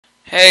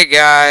Hey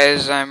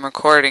guys, I'm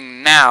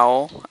recording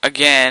now.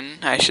 Again,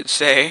 I should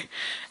say.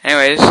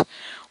 Anyways,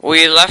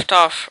 we left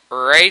off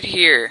right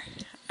here.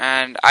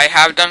 And I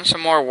have done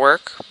some more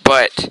work,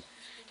 but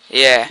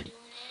yeah.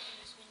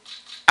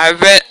 I've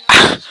been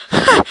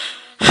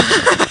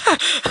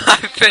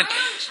I've been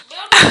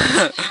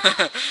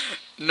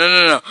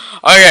No.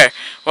 Okay.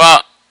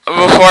 Well,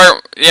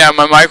 before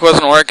my mic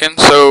wasn't working,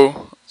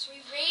 so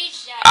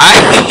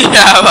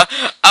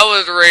I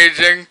was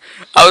raging.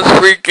 I was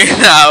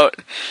freaking out.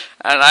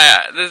 And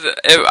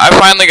I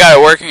finally got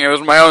it working. It was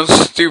my own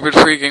stupid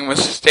freaking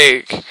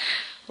mistake.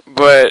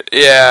 But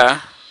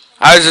yeah,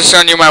 I was just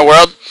showing you my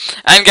world.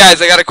 And guys,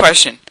 I got a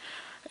question.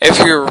 If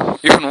you're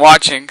even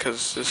watching,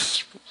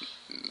 because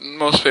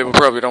most people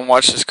probably don't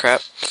watch this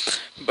crap.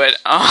 But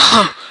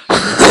yeah,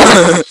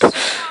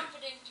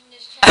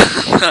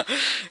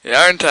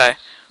 aren't I?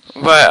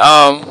 But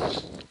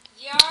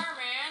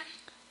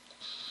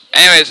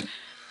anyways,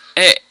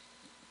 hey,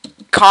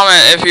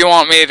 comment if you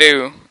want me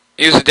to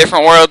use a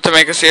different world to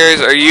make a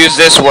series or use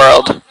this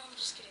world.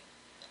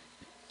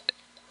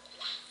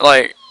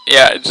 Like,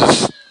 yeah,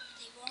 just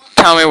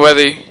tell me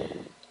whether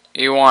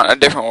you want a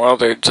different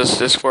world or just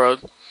this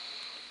world.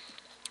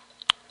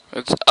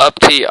 It's up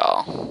to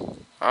y'all.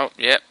 Oh,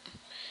 yep.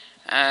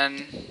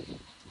 And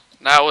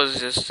that was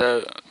just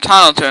a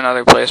tunnel to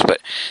another place. But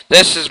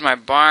this is my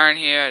barn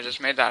here. I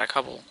just made that a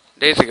couple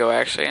days ago,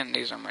 actually. And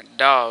these are my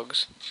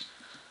dogs.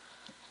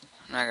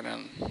 I'm not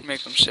going to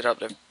make them sit up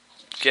to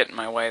get in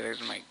my way.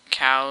 There's my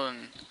cow.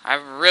 And I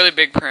have a really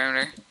big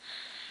perimeter.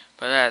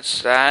 But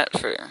that's that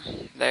for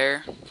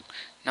there.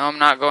 No, I'm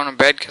not going to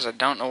bed because I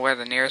don't know where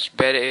the nearest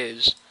bed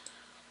is.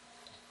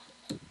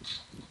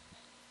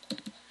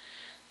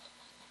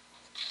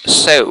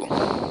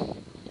 So,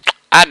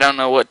 I don't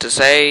know what to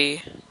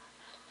say.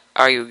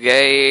 Are you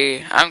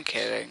gay? I'm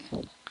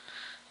kidding.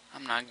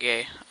 I'm not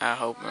gay. I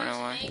hope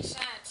anyway.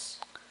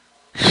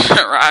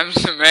 Rhymes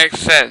to make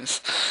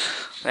sense.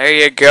 There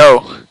you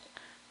go.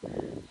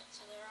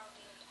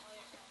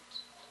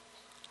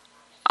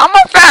 All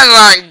my fans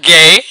aren't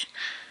gay.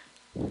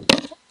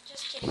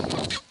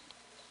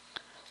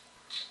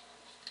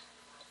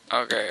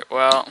 Okay,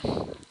 well,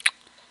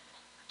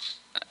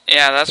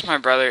 yeah, that's my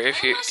brother.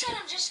 If you,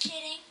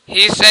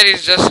 he said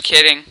he's just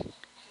kidding,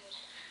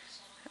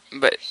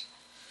 but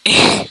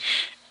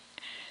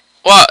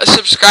well,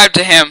 subscribe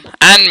to him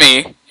and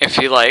me if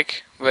you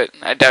like, but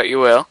I doubt you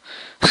will.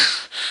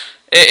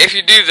 If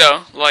you do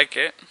though, like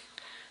it,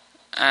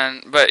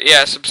 but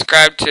yeah,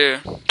 subscribe to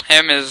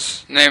him.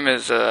 His name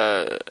is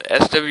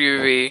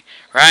SWV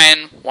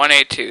Ryan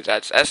 182.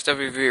 That's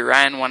SWV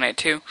Ryan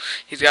 182.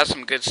 He's got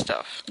some good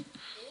stuff.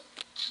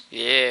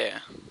 Yeah.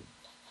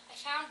 I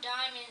found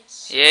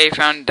diamonds. Yeah, he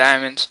found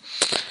diamonds.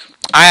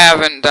 I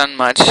haven't done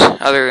much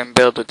other than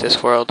build with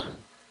this world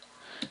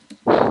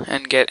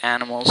and get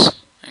animals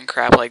and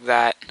crap like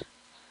that.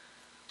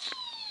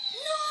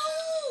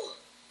 No!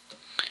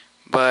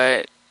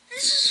 But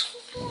This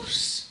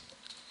is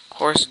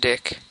horse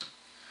dick.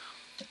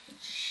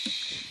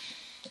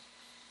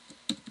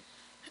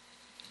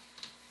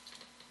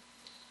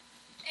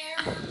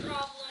 Error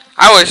problem.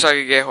 I wish I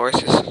could get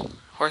horses.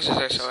 Horses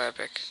are so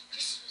epic.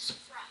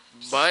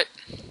 But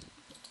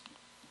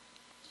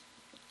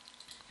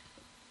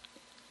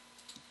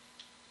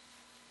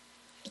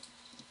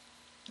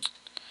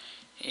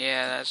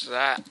yeah, that's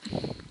that.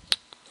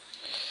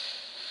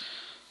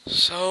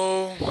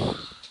 So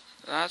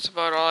that's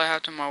about all I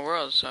have to my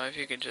world. So if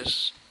you could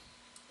just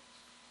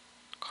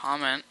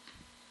comment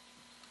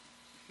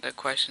the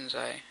questions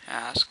I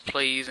ask,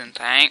 please and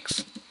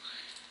thanks.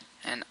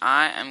 And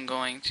I am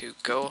going to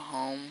go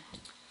home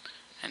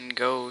and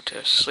go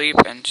to sleep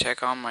and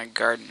check on my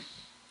garden.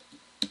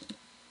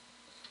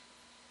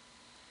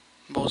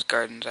 Both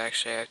gardens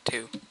actually, I have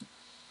two.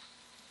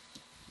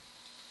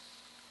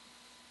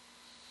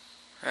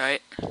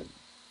 Right?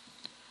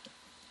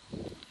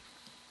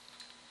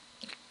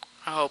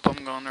 I hope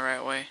I'm going the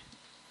right way.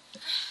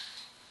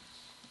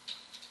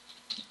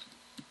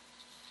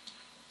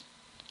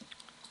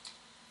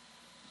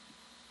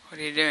 What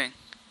are you doing?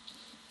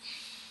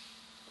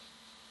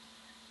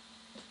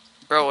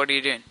 Bro, what are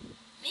you doing?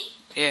 Me?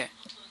 Yeah.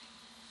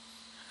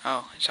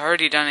 Oh, it's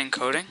already done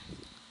encoding?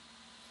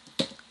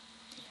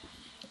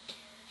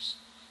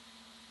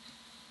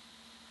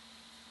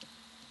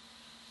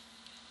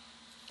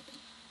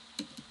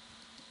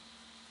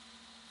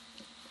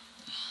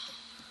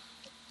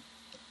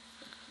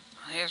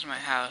 Here's my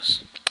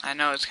house. I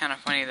know it's kind of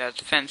funny that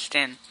it's fenced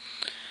in,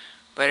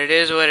 but it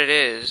is what it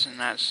is, and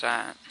that's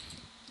that.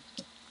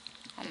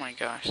 Oh my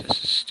gosh,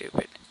 this is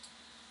stupid.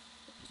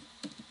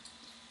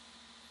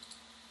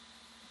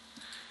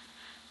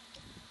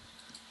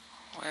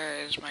 Where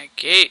is my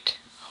gate?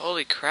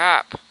 Holy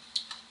crap.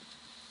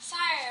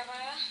 Sorry,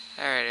 Abba.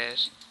 There it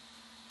is.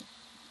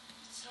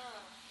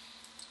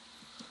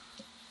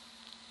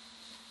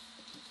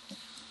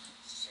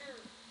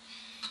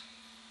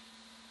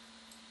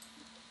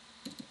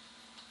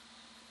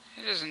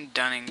 It isn't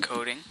done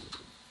encoding. It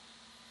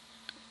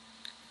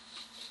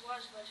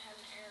was, but it had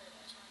an error.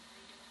 That's why I'm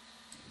redoing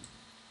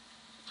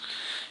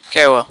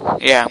Okay, well,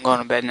 yeah, I'm going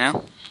to bed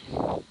now.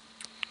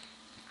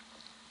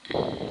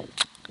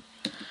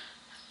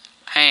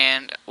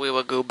 And we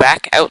will go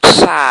back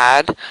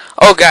outside.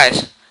 Oh,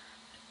 guys,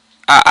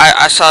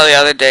 I saw the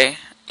other day,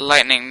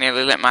 lightning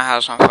nearly lit my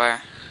house on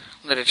fire.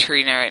 Lit a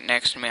tree right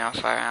next to me on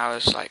fire. I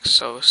was like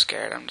so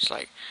scared. I'm just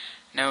like,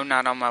 no,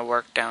 not on my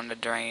work down the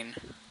drain.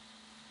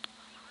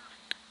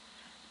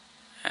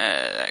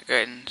 That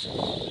garden's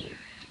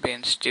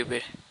being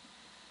stupid.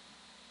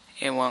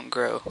 It won't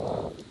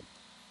grow.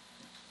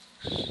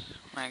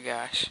 My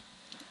gosh.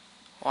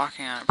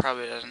 Walking on it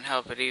probably doesn't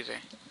help it either.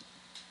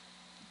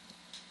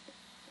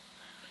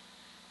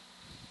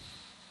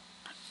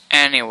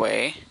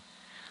 Anyway,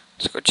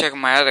 let's go check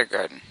my other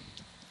garden.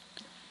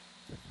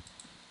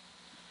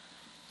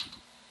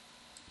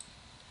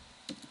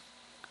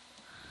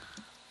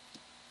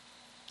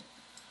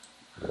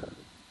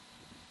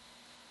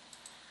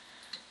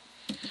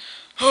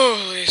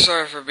 Holy,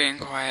 sorry for being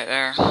quiet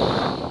there.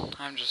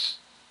 I'm just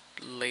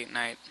late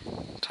night,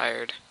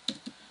 tired.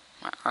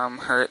 My arm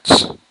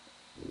hurts.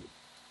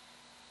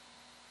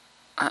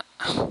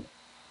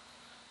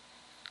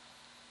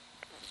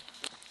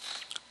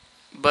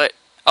 But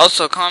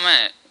also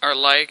comment or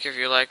like if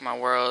you like my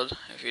world.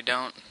 If you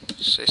don't,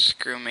 say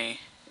screw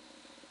me.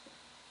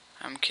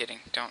 I'm kidding.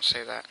 Don't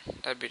say that.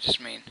 That'd be just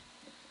mean.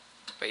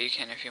 But you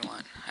can if you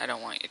want. I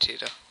don't want you to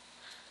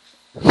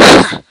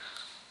though.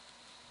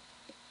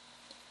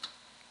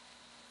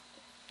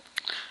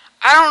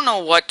 I don't know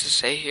what to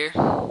say here.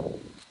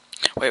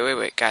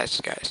 Wait,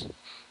 guys.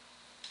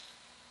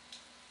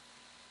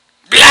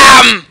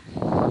 Blam!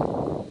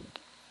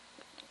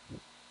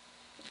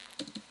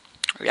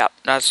 Yep,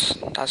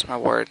 that's my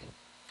word.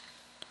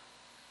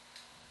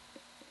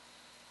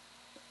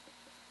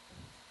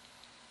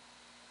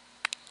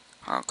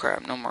 Oh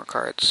crap, no more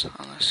cards.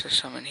 Unless there's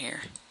some in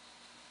here.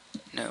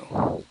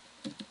 No.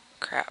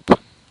 Crap.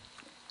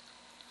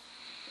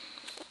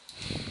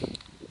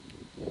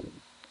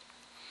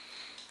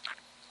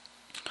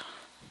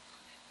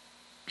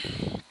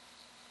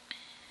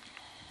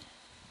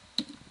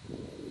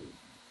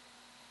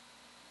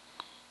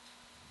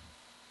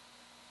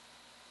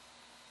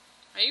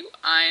 Are you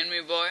eyeing me,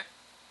 boy?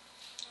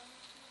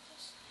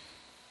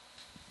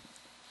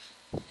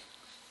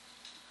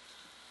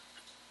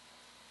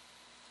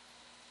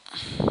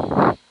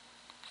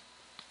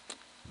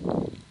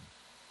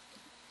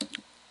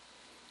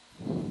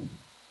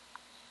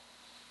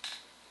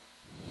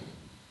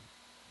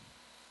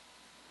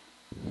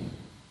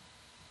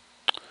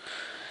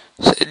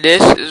 So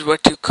this is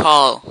what you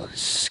call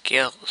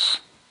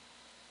skills.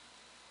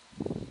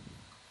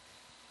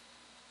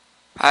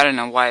 I don't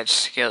know why it's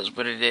skills,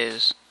 but it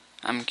is.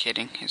 I'm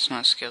kidding. It's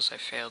not skills. I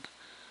failed.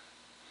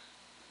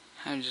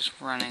 I'm just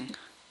running.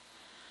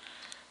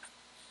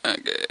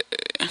 Okay.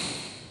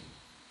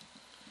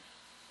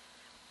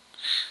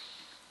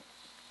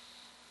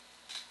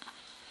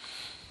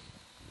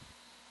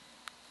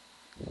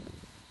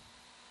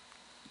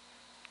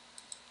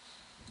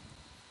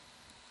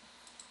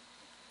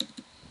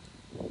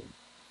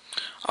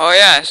 Oh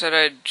yeah, I said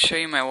I'd show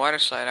you my water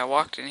slide. I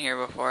walked in here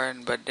before,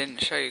 but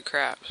didn't show you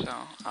crap, so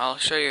I'll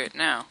show you it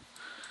now.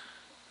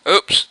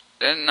 Oops,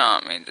 did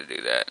not mean to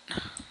do that.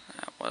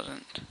 That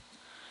wasn't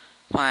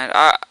planned.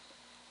 I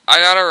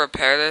gotta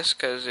repair this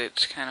because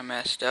it's kind of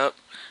messed up.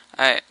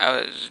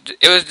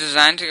 It was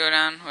designed to go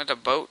down with a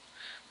boat,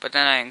 but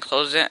then I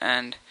enclosed it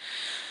and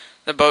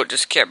the boat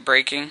just kept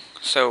breaking,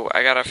 so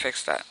I gotta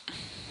fix that.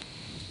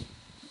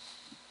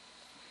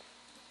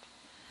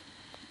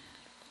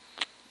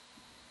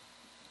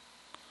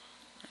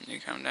 And you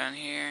come down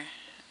here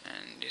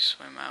and you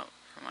swim out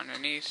from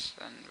underneath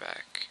and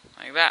back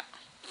like that.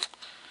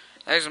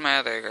 There's my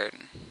other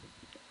garden.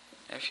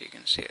 If you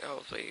can see it,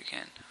 hopefully you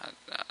can.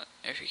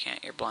 If you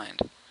can't, you're blind.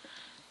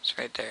 It's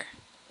right there.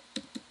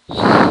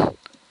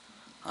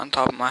 On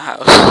top of my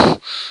house.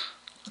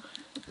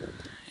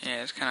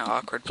 Yeah, it's kind of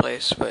awkward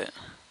place, but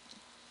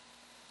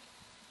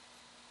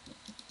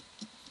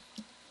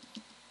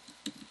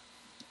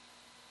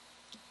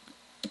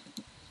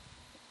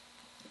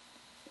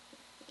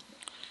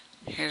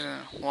here's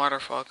a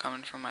waterfall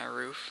coming from my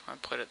roof. I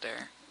put it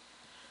there.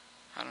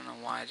 I don't know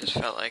why, I just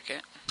felt like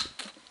it.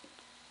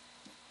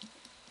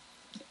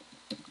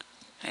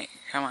 Hey,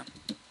 come on.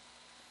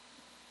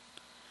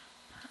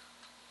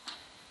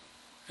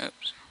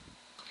 Oops.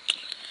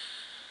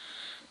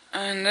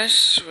 And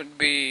this would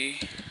be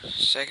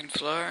second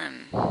floor,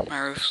 and my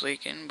roof's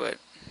leaking, but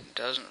it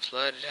doesn't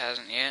flood. It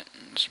hasn't yet,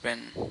 and it's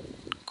been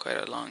quite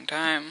a long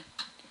time.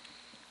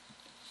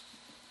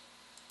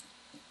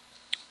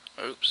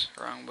 Oops,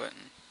 wrong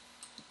button.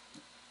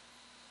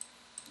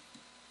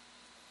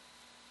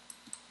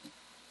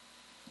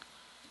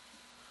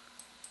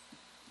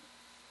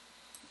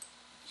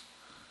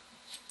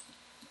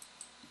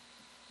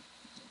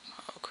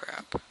 Oh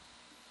crap.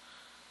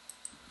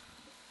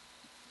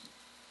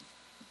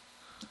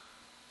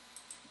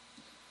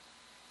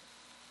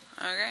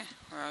 Okay,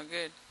 we're all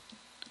good.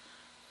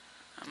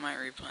 I might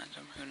replant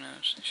them, who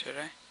knows, should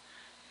I?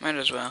 Might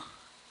as well.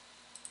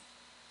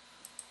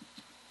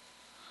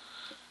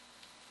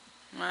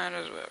 Might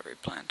as well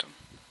replant them.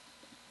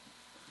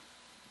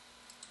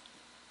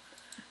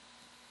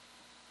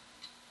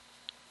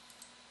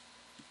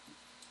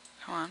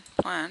 Come on,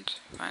 plant.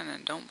 Fine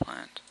then, don't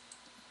plant.